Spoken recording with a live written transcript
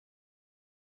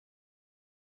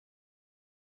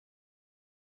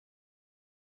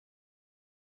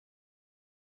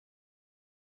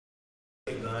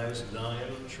Recognize 9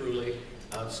 truly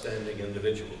outstanding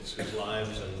individuals whose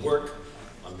lives and work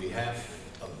on behalf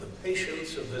of the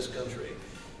patients of this country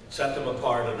set them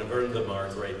apart and have earned them our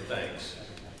great thanks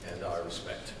and our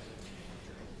respect.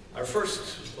 Our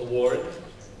first award,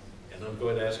 and I'm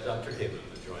going to ask Dr. Heyman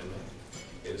to join me,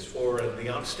 is for the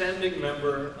outstanding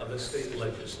member of the state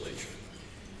legislature.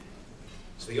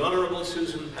 It's the Honorable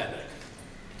Susan Paddack,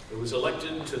 who was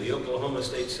elected to the Oklahoma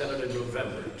State Senate in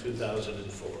November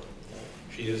 2004.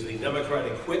 She is the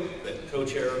Democratic whip and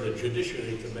co-chair of the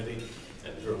Judiciary Committee,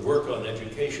 and her work on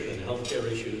education and healthcare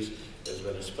issues has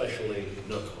been especially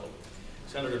notable.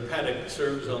 Senator Paddack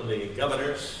serves on the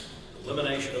Governor's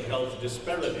Elimination of Health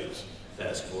Disparities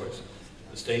Task Force,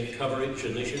 the State Coverage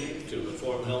Initiative to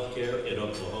Reform Healthcare in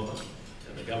Oklahoma,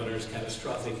 and the Governor's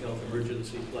Catastrophic Health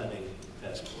Emergency Planning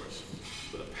Task Force.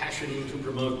 With a passion to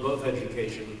promote both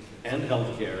education and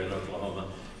healthcare in Oklahoma,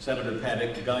 Senator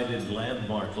Paddack guided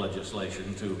landmark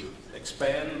legislation to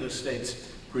expand the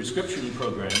state's prescription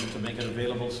program to make it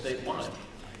available statewide.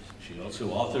 She also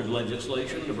authored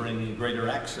legislation to bring greater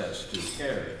access to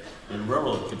care in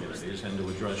rural communities and to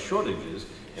address shortages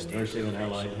in nursing and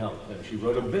allied health. And she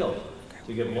wrote a bill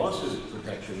to give lawsuit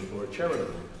protection for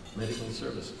charitable medical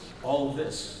services. All of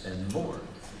this and more,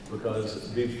 because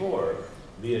before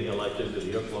being elected to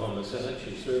the Oklahoma Senate,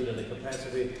 she served in a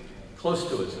capacity close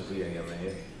to us at the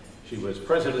AMA. She was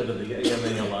president of the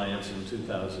AMA Alliance in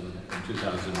 2000 and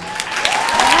 2009.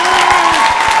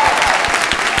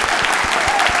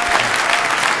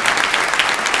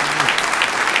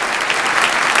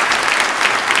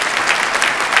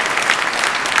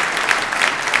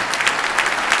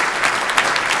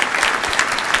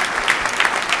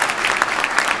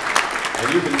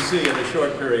 You can see in a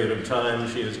short period of time,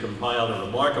 she has compiled a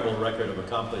remarkable record of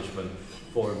accomplishment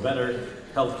for better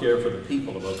health care for the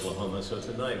people of Oklahoma. So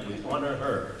tonight we honor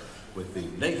her with the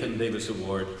Nathan Davis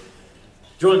Award.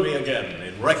 Join me again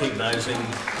in recognizing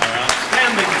our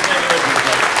outstanding state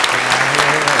legislator.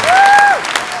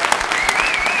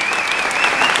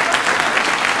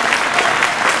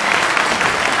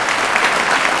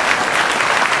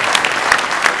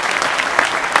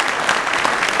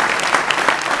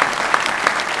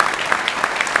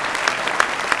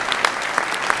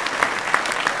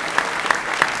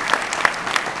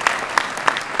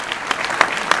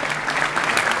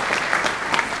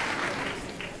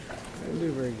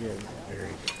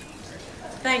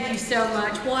 Thank you so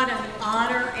much. What an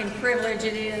honor and privilege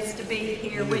it is to be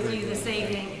here with you this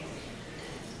evening.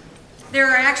 There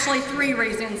are actually 3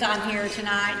 reasons I'm here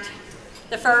tonight.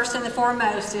 The first and the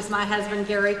foremost is my husband,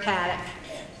 Gary Paddack.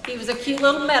 He was a cute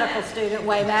little medical student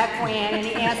way back when, and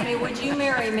he asked me, would you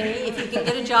marry me if you could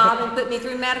get a job and put me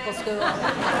through medical school?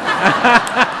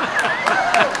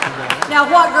 Now,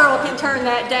 what girl can turn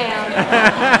that down?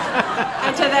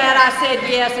 And to that I said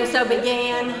yes, and so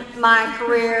began my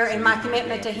career and my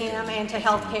commitment to him and to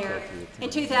healthcare. In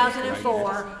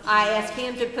 2004, I asked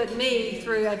him to put me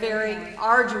through a very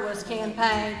arduous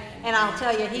campaign, and I'll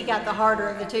tell you, he got the harder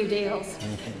of the 2 deals.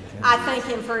 I thank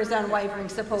him for his unwavering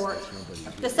support.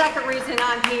 The second reason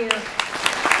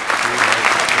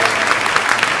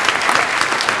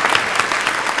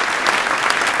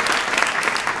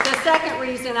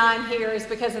I'm here is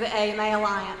because of the AMA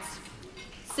Alliance.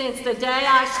 Since the day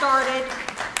I started,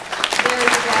 there you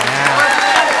go.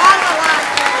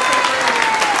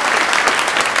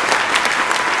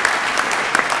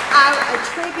 I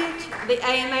attribute the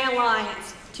AMA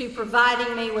Alliance to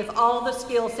providing me with all the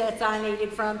skill sets I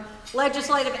needed, from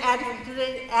legislative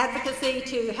advocacy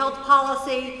to health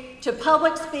policy to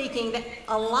public speaking. The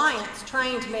Alliance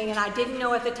trained me, and I didn't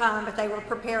know at the time, but they were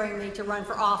preparing me to run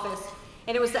for office.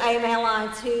 And it was the AMA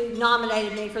Alliance who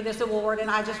nominated me for this award, and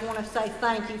I just want to say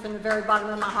thank you from the very bottom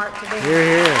of my heart to them.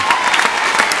 Here.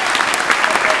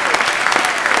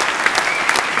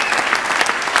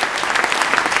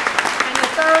 And the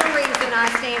third reason I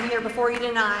stand here before you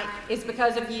tonight is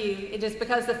because of you. It is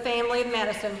because the family of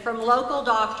medicine, from local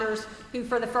doctors who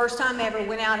for the first time ever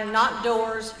went out and knocked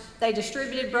doors, they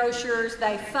distributed brochures,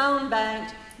 they phone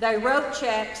banked, they wrote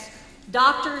checks.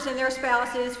 Doctors and their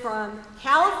spouses from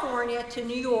California to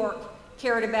New York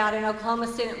cared about an Oklahoma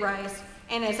Senate race,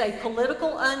 and as a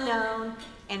political unknown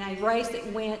and a race that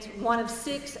went one of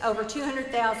 6 over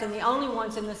 200,000, the only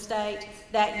ones in the state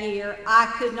that year, I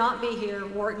could not be here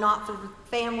were it not for the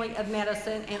family of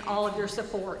medicine and all of your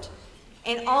support.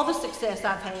 And all the success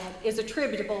I've had is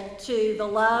attributable to the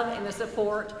love and the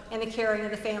support and the caring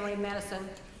of the family of medicine.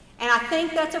 And I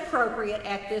think that's appropriate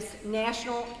at this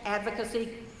National Advocacy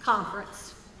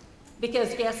Conference,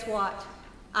 because guess what?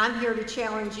 I'm here to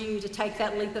challenge you to take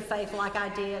that leap of faith like I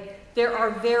did. There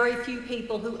are very few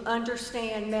people who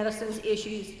understand medicine's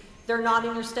issues. They're not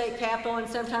in your state capital, and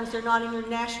sometimes they're not in your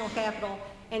national capital.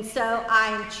 And so I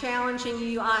am challenging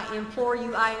you, I implore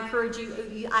you, I encourage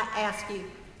you, I ask you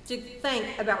to think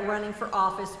about running for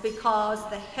office, because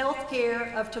the health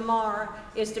care of tomorrow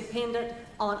is dependent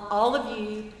on all of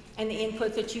you and the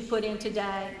input that you put in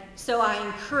today. So I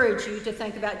encourage you to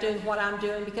think about doing what I'm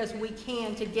doing, because we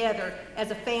can together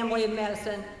as a family of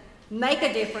medicine make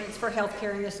a difference for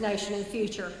healthcare in this nation in the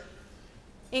future.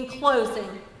 In closing,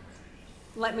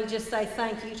 let me just say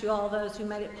thank you to all those who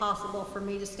made it possible for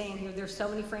me to stand here. There's so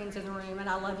many friends in the room, and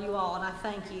I love you all, and I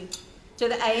thank you. To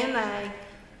the AMA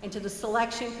and to the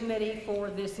selection committee for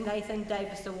this Nathan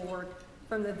Davis Award,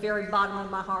 from the very bottom of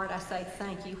my heart, I say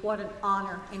thank you. What an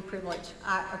honor and privilege.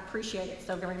 I appreciate it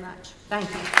so very much. Thank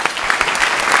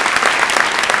you.